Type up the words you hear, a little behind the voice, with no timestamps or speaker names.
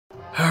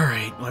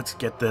Alright, let's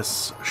get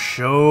this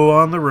show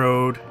on the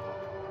road.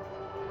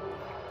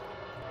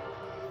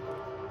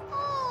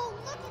 Oh,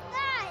 look at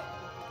that!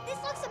 This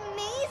looks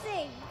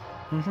amazing!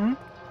 Mm-hmm.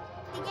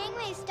 The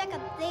gangway is stuck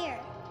up there.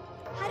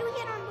 How do we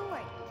get on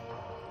board?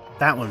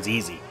 That one's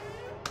easy.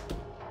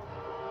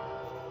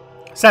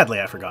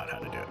 Sadly, I forgot how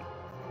to do it.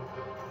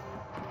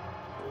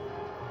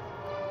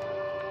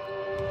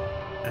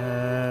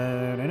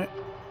 A minute.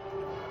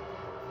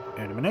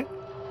 And a minute.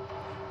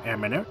 And a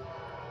minute.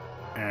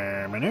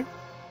 And a minute.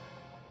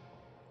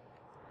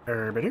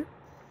 Herbidoo.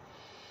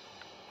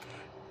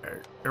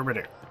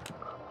 Herbidoo.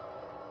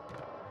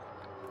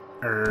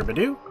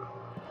 Herbidoo.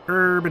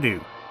 Herbidoo.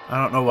 I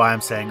don't know why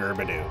I'm saying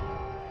herbidoo.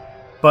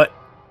 But,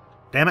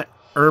 damn it,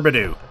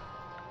 herbidoo.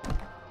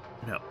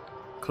 No.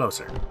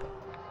 Closer.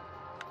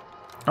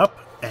 Up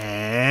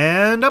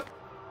and up.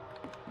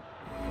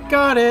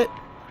 Got it.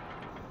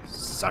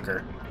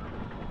 Sucker.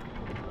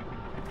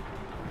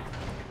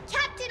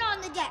 Captain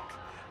on the deck!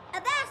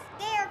 Avast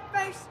there,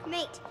 first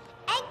mate!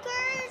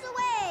 Anchors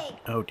away!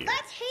 Oh dear.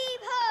 Let's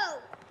heave ho!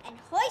 And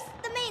hoist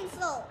the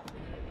mainsail!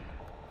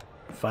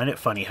 Find it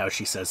funny how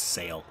she says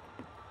sail.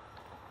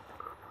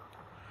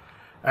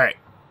 Alright.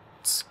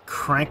 Let's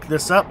crank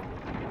this up.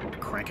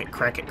 Crank it,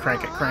 crank it,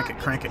 crank it, crank it,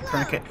 crank it,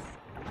 crank it.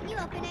 Can you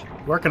open it?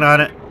 Working on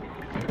it.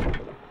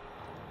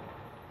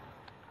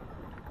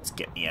 Let's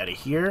get me out of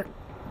here.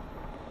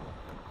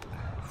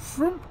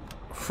 Frump.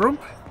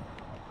 Frump.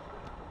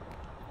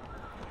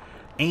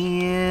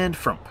 And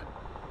frump.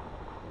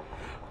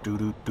 Do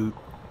do do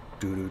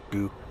do do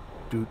do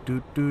do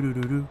do do do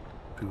do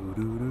do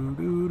do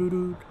do do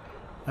do.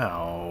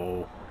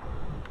 Oh.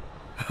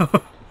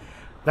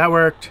 That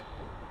worked.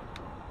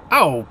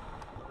 Oh,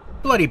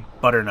 bloody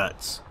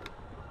butternuts.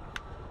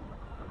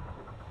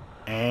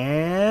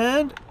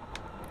 And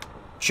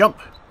jump.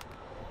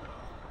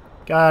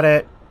 Got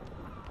it.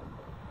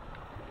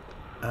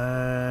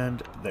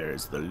 And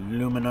there's the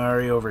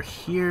luminary over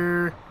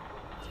here.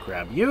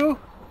 Grab you.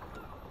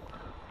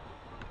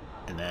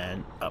 And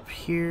then up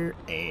here.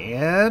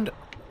 And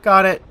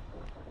got it.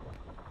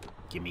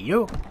 Give me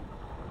you.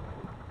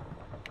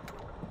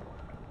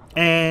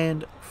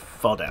 And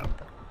fall down.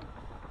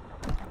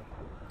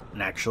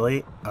 And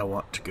actually, I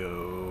want to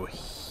go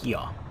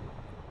here.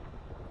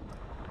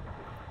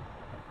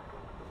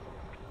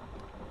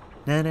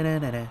 Na na na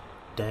na na.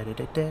 Da da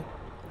da da.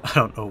 I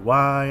don't know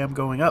why I'm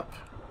going up.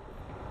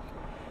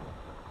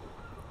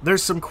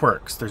 There's some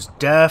quirks. There's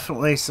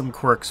definitely some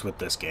quirks with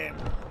this game.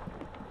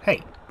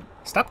 Hey,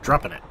 stop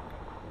dropping it.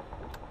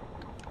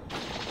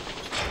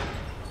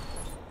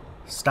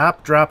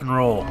 Stop, drop, and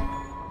roll.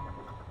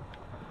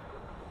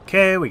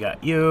 Okay, we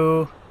got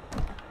you.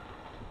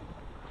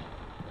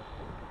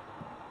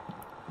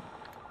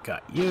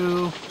 Got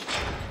you.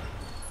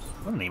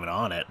 I wasn't even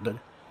on it, but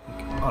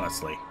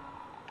honestly.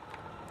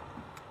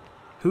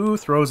 Who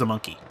throws a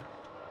monkey?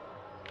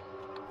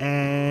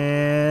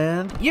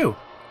 And you.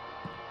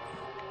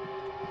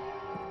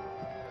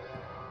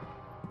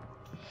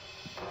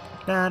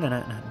 Na na na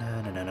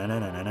na na na na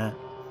na na na.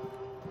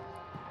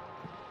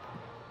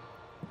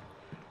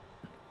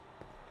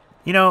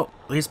 You know,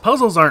 these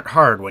puzzles aren't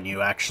hard when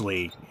you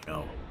actually,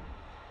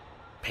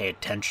 pay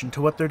attention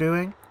to what they're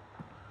doing.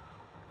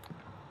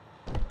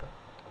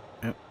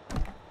 Yep.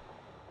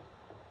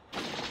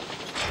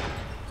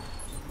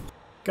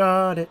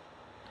 Got it.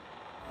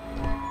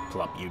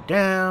 Plop you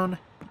down.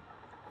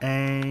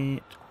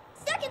 And...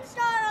 Second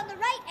star on the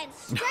right and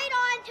straight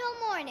on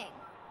till morning.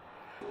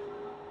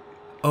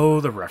 Oh,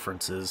 the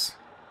references.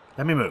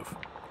 Let me move.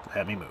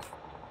 Let me move.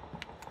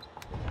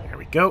 Here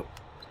we go.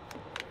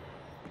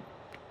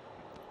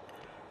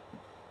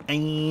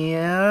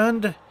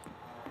 And...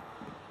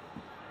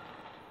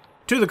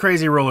 to the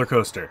crazy roller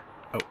coaster.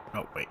 Oh,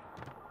 no, wait.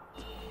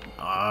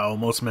 I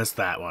almost missed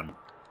that one.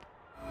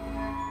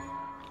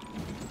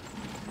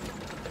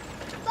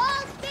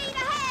 Full speed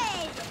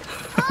ahead!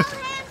 All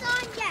hands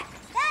on deck!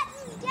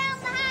 Batten down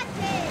the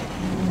hatches!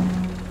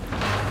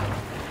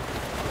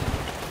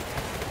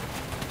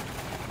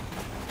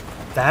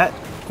 That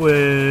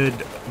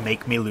would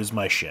make me lose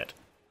my shit.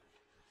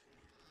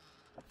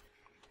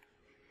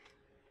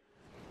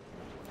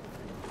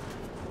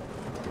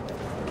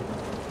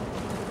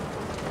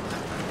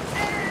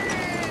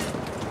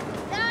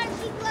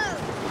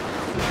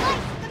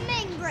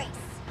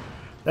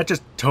 That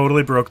just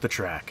totally broke the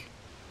track.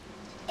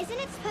 Isn't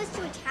it supposed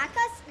to attack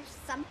us or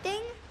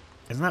something?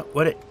 Isn't that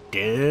what it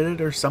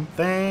did or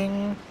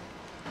something?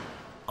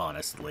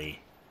 Honestly,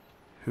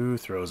 who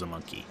throws a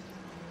monkey?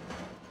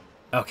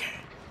 Okay,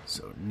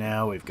 so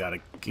now we've got to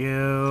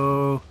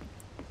go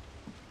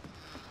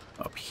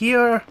up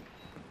here.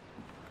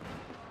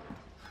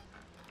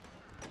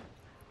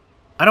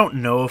 I don't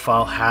know if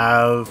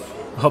I'll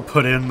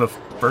put in the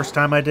first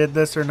time I did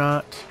this or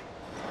not.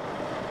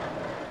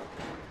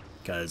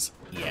 Because,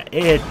 yeah,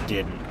 it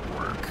didn't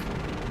work.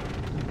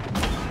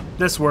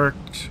 This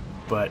worked,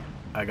 but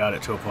I got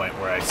it to a point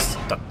where I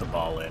stuck the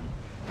ball in.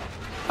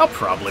 I'll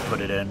probably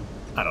put it in.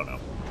 I don't know.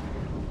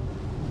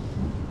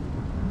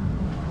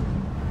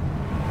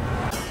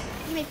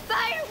 You may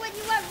fire when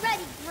you are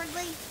ready.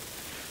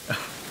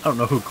 I don't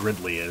know who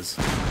Gridley is.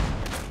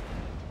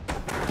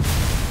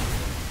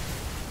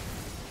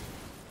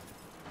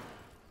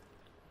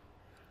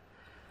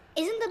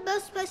 Isn't the bow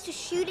supposed to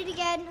shoot it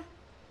again?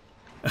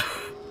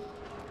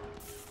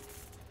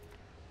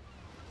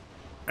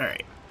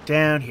 Alright,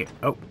 down here.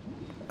 Oh,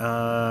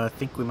 I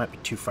think we might be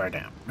too far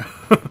down.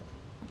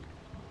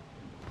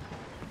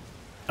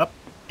 Up,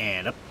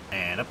 and up,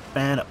 and up,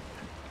 and up.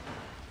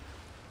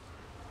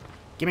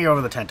 Give me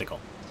over the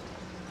tentacle.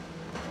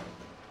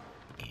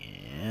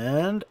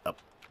 And up,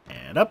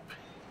 and up.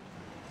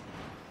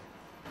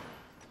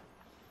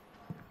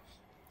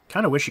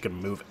 Kind of wish you could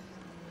move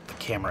the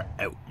camera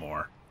out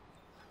more.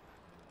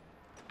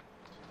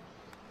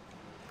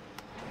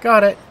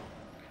 Got it.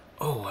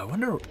 Oh, I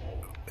wonder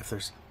if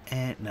there's...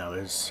 no,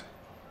 there's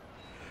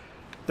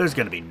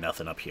gonna be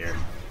nothing up here.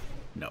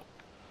 No.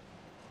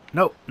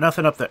 Nope,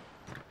 nothing up there.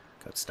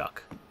 Got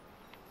stuck.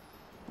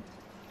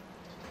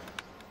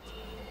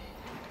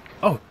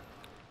 Oh,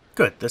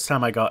 good. This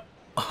time I got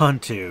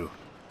onto...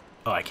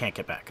 Oh, I can't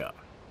get back up.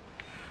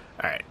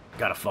 Alright,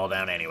 gotta fall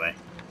down anyway.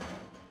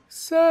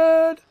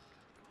 Sad.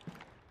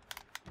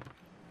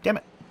 Damn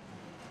it.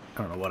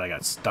 I don't know what I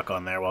got stuck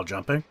on there while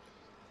jumping.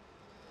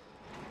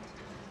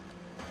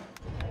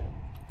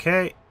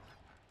 Okay.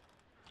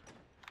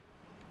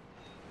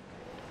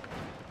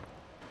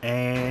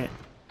 And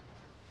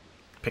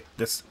pick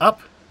this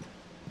up.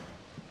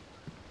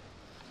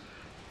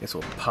 Guess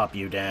we'll pop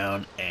you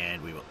down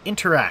and we will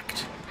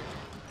interact.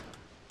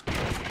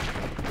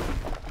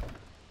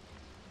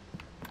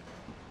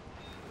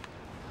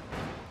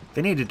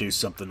 They need to do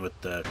something with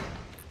the...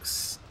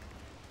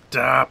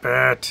 Stop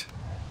it!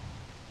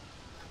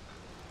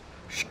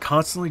 She's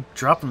constantly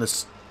dropping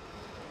this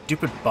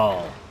stupid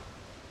ball.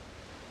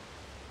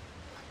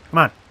 Come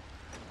on.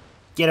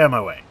 Get out of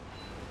my way.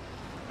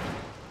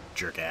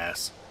 Jerk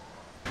ass.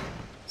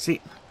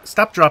 See,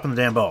 stop dropping the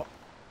damn ball.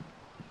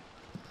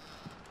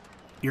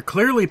 You're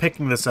clearly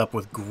picking this up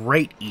with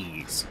great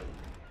ease.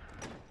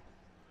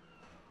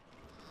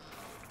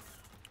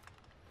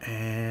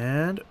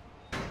 And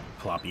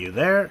plop you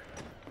there.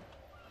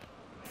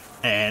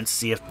 And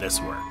see if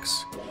this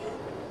works.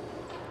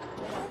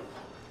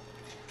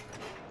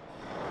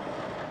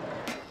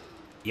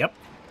 Yep.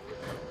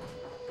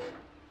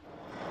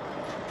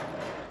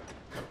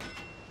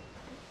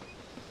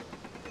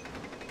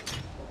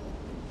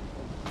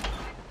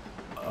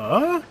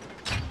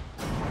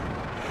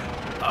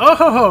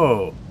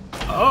 Oh!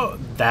 Oh,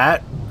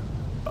 that...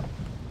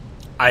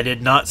 I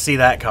did not see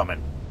that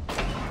coming.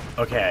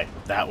 Okay,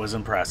 that was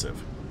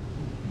impressive.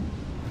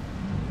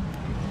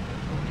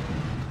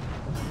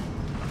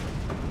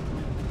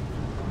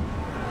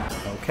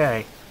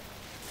 Okay.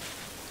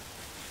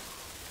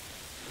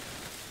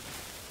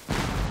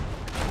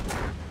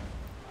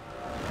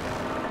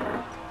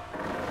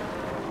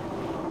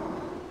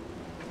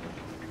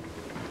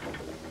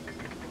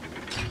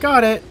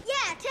 Got it!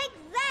 Yeah, take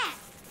that!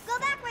 Go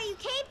back where you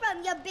came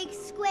from, you big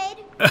squid!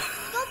 Go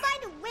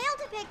find a whale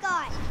to pick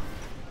on!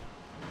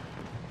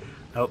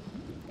 Oh,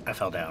 I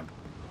fell down.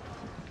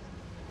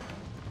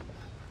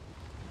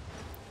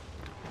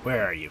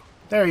 Where are you?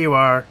 There you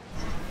are!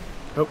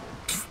 Oh.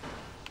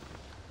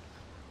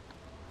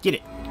 Get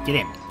it! Get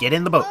in! Get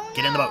in the boat! Oh,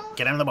 Get in the boat!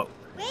 Get in the boat!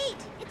 Wait,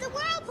 it's a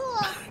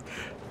whirlpool!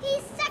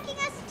 He's sucking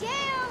us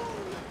down!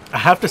 I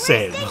have to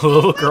say, the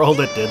little girl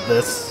that did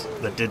this,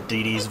 that did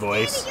Dee Dee's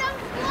voice,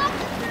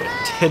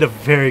 did a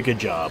very good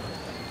job.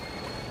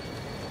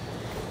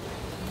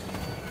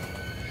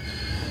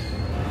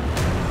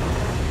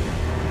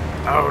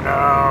 Oh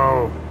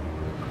no!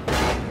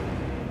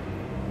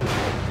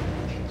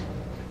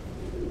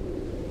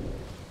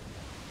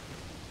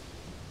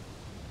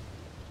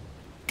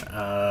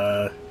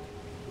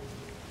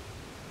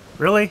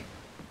 Really?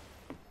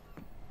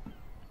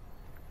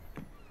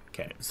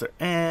 Okay, is there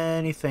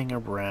anything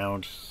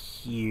around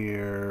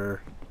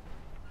here?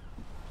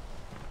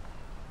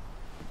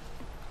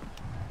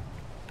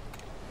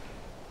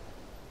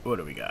 What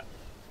do we got?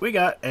 We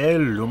got a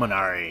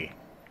Luminary.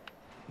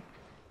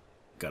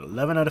 Got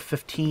 11 out of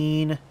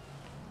 15.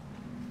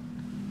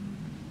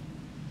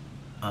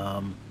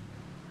 I'm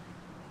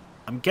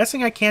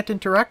guessing I can't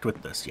interact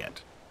with this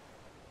yet.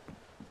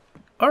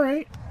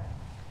 Alright.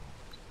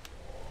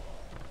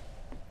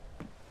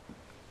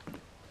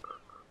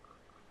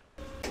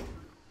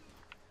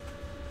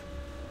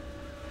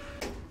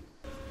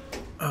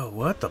 Oh,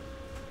 what the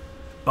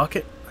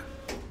bucket?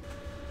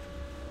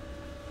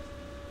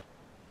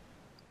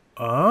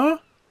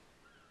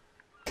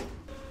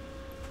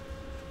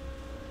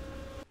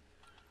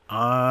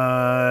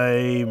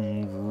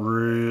 I'm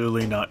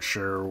really not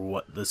sure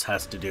what this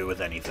has to do with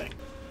anything.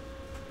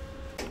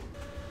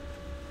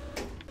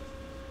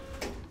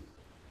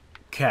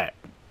 Okay.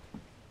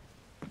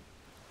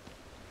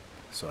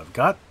 So I've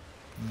got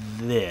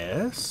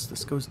this.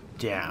 This goes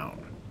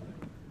down.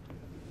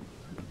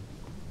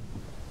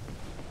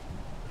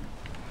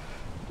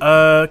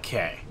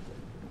 Okay.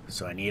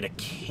 So I need a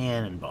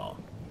cannonball.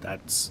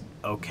 That's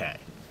okay.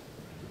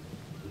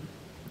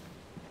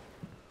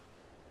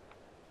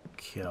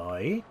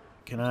 Okay.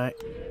 Can I...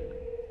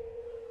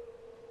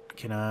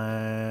 Can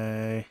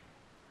I...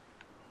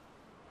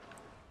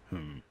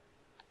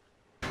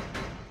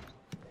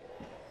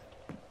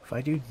 If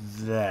I do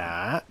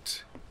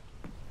that...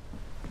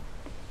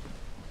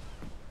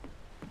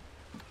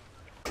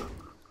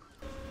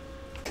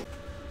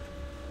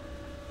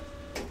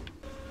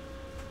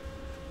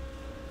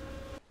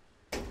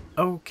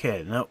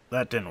 Okay, nope,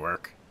 that didn't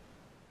work.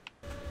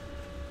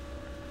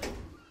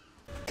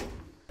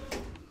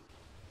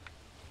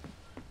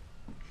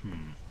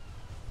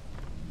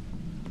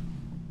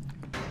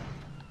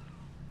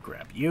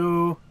 Grab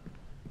you.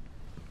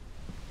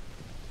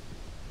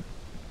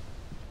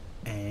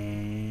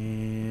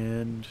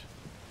 And...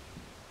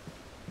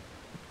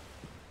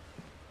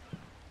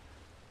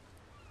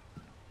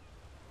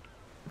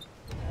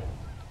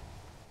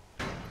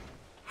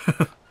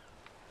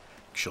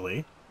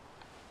 Actually...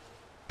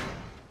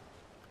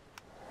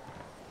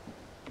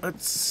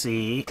 Let's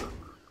see.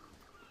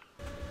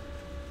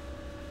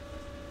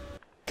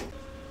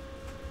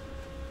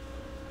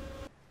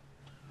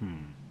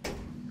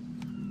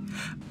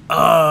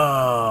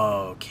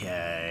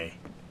 Okay.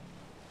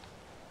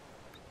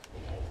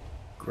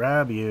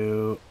 Grab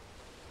you.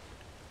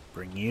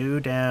 Bring you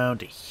down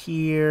to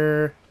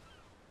here.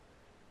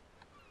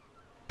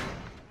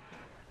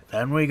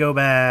 Then we go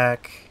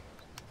back.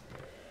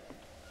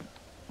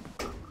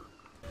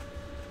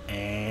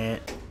 And...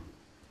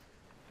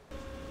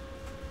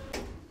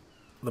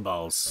 the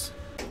balls.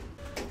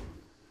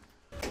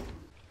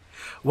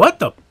 What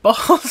the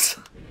balls?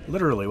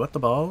 Literally, what the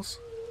balls?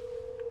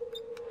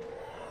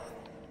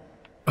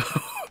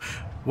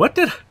 What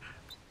did...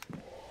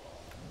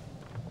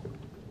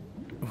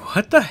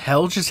 What the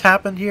hell just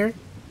happened here?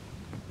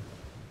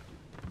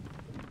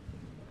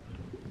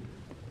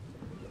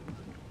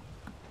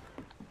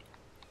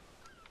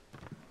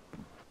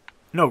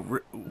 No,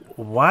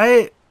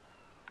 why?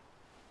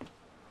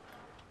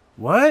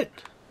 What?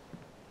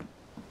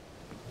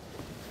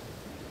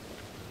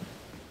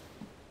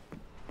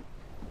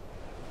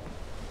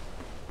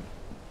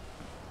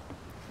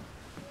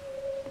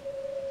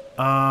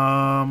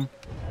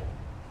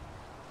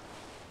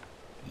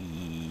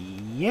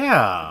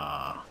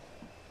 Yeah.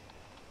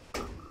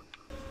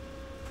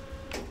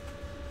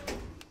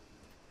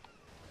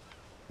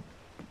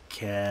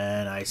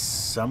 Can I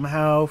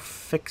somehow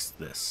fix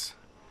this?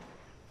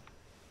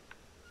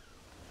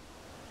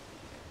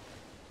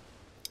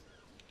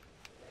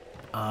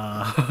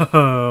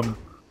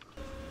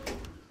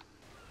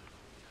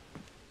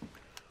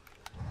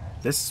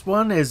 This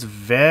one is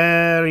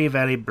very,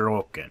 very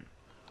broken.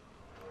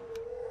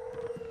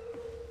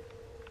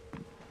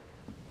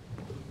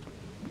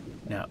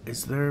 Now,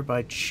 is there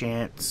by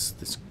chance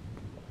this...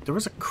 There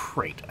was a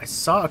crate. I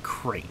saw a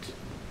crate.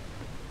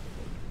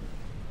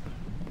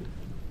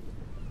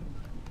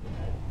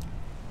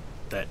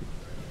 That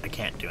I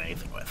can't do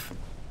anything with.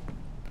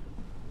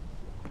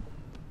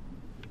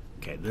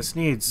 Okay, this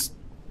needs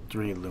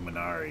 3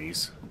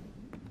 luminaries.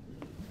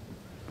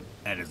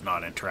 And is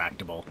not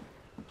interactable.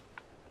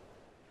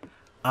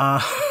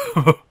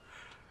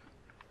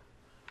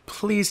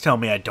 Please tell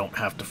me I don't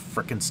have to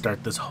frickin'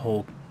 start this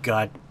whole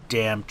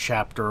goddamn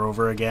chapter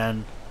over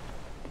again.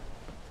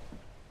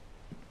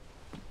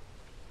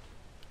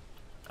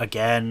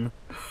 Again.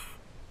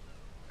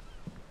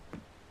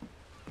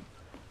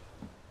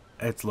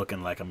 It's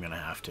looking like I'm gonna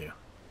have to.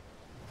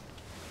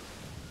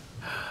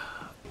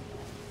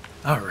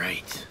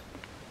 Alright.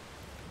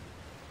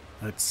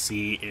 Let's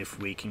see if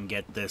we can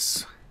get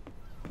this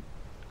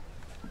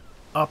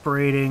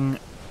operating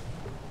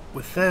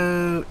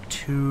without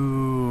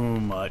too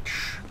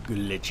much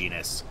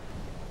glitchiness.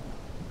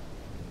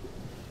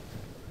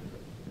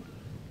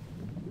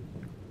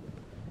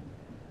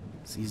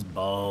 These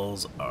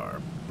balls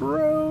are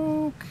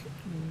broke,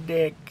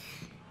 dick.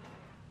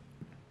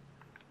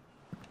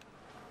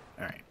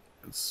 Alright,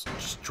 let's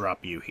just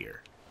drop you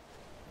here.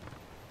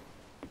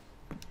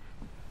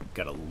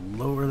 Gotta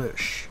lower the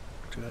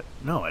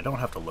no, I don't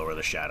have to lower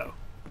the shadow.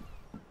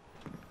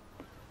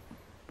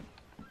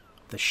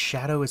 The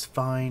shadow is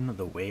fine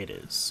the way it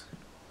is.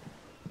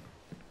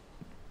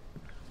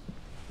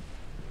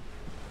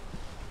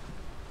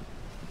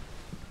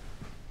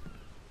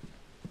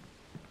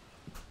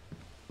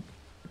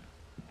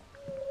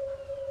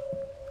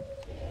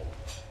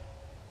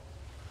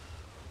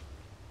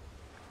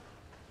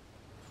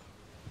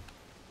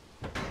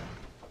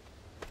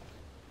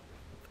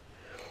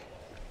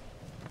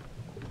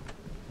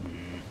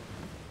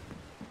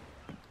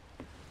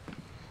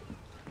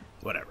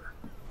 Whatever.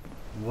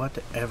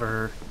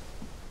 Whatever.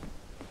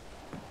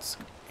 Let's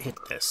hit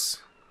this.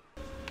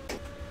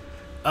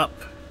 Up.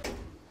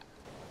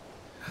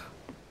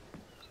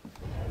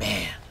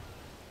 Man.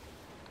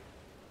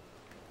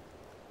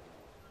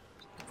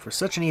 For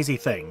such an easy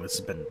thing, this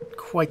has been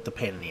quite the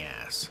pain in the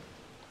ass.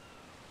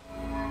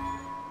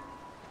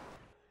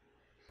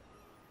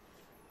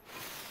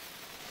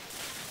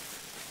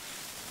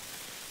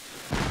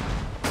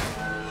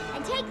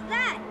 And take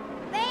that!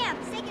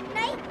 Bam! Say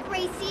goodnight,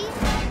 Gracie!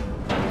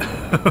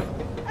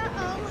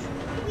 Uh-oh.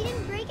 We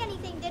didn't break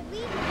anything, did we?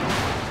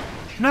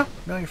 No,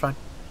 you're fine.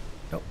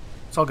 Nope.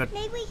 It's all good.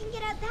 Maybe we can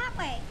get out that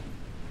way.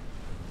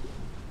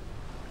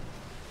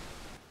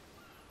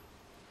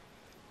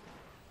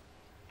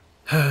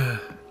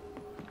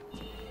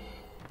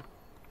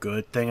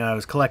 Good thing I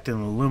was collecting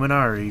the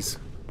luminaries.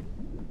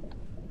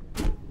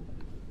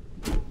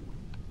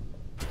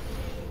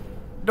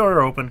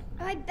 Door open.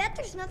 Oh, I bet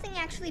there's nothing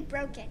actually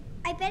broken.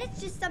 I bet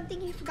it's just something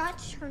you forgot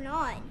to turn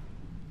on.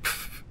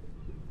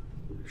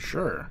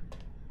 Sure.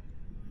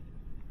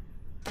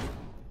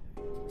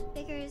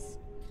 Figures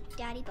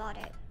Daddy bought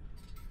it.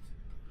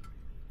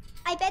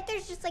 I bet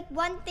there's just like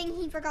one thing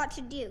he forgot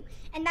to do,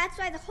 and that's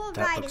why the whole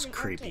That ride looks isn't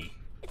creepy. working.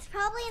 It's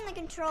probably in the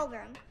control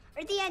room,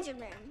 or the engine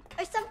room,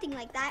 or something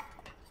like that.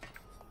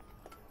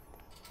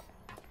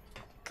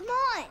 Come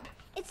on!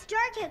 It's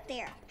dark out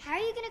there. How are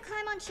you gonna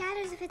climb on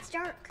shadows if it's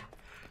dark?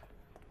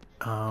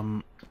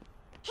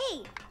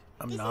 Hey!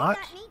 I'm this not?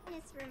 is that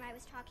maintenance room I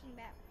was talking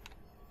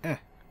about.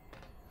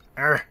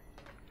 Alright.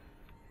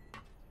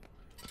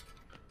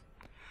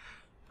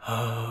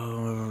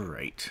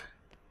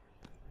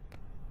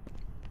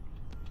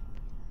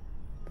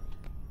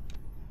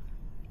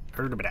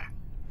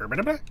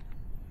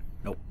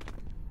 Nope.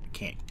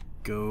 Can't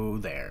go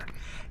there.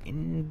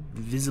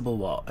 Invisible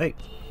wall. Hey,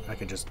 I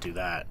can just do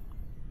that.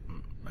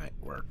 Might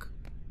work.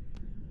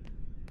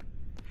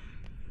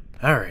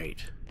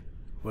 Alright.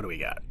 What do we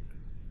got?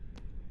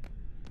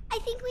 I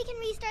think we can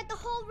restart the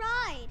whole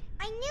ride.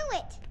 I knew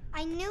it.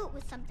 I knew it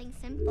was something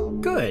simple.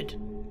 Good.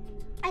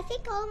 I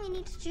think all we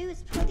need to do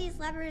is pull these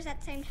levers at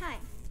the same time.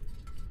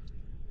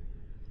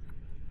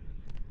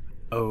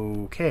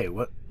 Okay,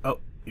 what? Oh,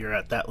 you're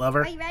at that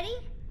lever? Are you ready?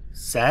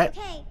 Set.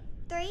 Okay,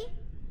 3,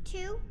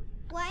 2,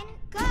 1,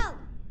 go!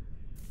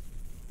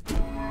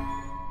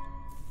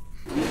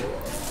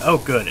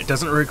 Oh, good. It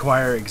doesn't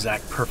require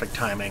exact perfect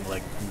timing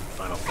like in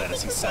Final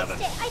Fantasy VII. I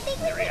think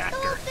we The fixed the reactor.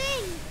 whole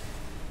thing.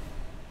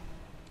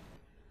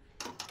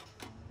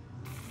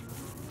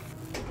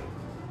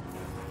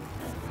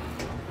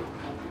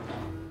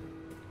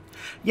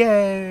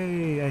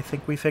 Yay! I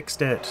think we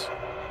fixed it.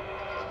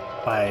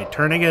 By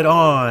turning it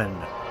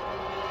on.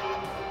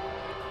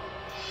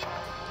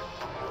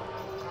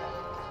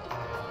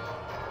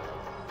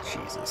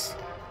 Jesus.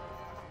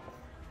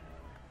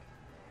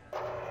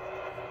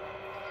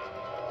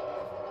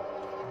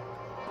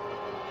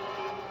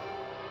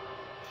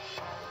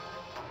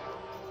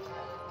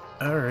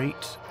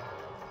 Alright.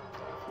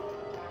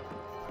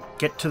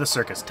 Get to the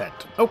circus tent.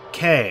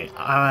 Okay,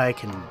 I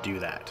can do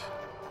that.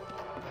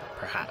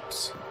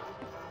 Perhaps.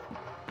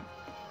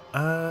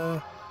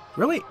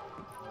 Really?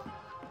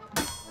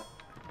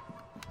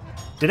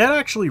 Did that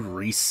actually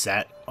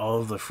reset all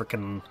of the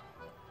frickin'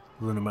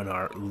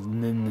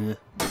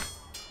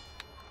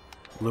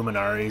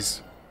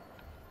 luminaries?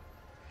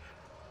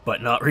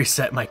 But not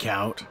reset my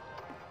count?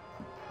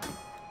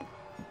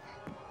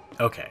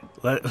 Okay,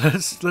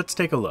 let's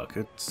take a look.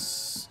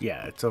 It's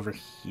over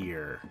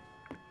here.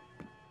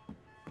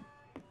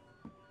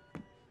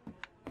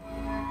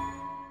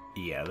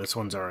 Yeah, this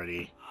one's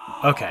already...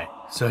 Okay,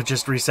 so it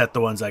just reset the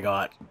ones I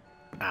got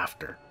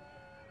after.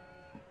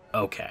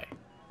 Okay.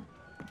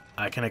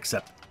 I can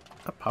accept...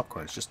 That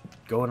popcorn's just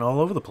going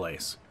all over the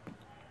place.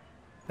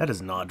 That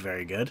is not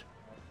very good.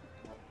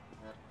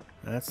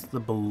 That's the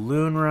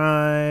balloon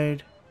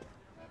ride.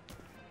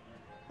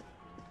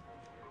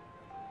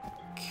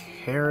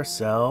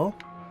 Carousel.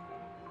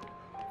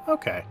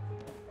 Okay.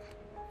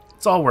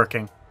 It's all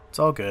working. It's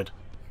all good.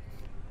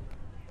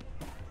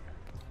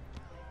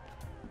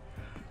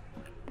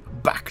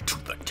 Back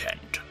to the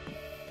tent.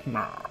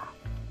 Nah.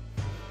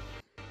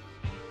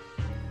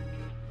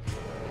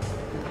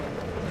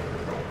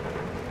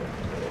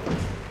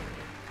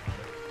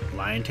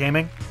 Lion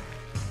taming?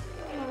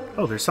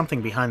 Oh, there's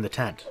something behind the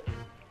tent.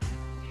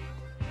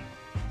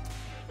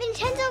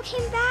 Vincenzo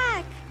came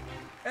back.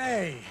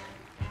 Hey,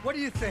 what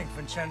do you think,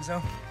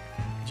 Vincenzo?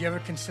 Did you ever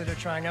consider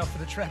trying out for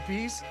the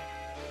trapeze?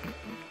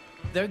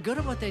 They're good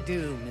at what they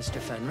do, Mr.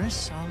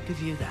 Fenris. I'll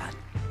give you that.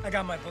 I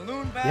got my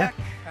balloon back,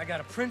 I got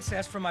a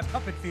princess from my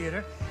puppet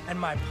theater, and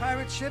my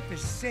pirate ship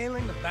is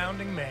sailing the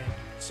bounding main.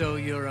 So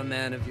you're a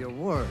man of your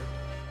word.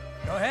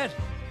 Go ahead,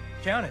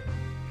 count it.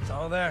 It's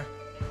all there.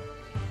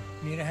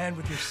 Need a hand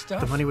with your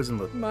stuff? The money was in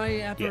the...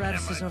 My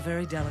apparatuses never are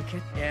very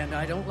delicate, and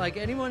I don't like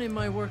anyone in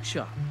my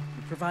workshop.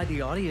 You provide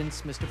the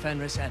audience, Mr.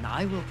 Fenris, and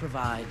I will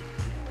provide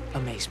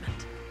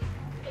amazement.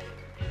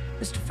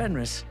 Mr.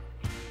 Fenris,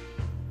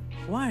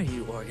 why are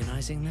you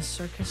organizing this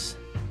circus?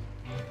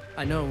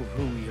 I know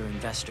who your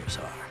investors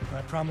are.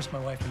 I promised my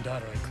wife and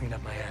daughter I'd clean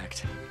up my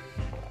act.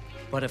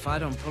 But if I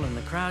don't pull in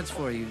the crowds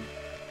for you,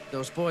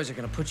 those boys are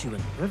gonna put you in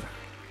the river.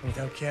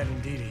 Without Cat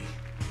and Didi,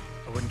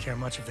 I wouldn't care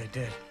much if they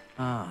did.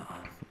 Ah.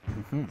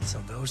 So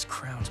those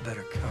crowds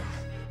better come.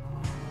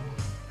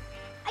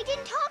 I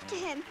didn't talk to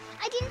him.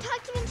 I didn't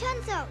talk to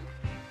Vincenzo.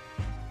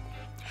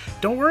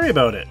 Don't worry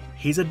about it.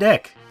 He's a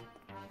dick.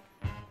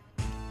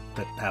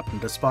 That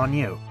happened to spawn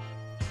you.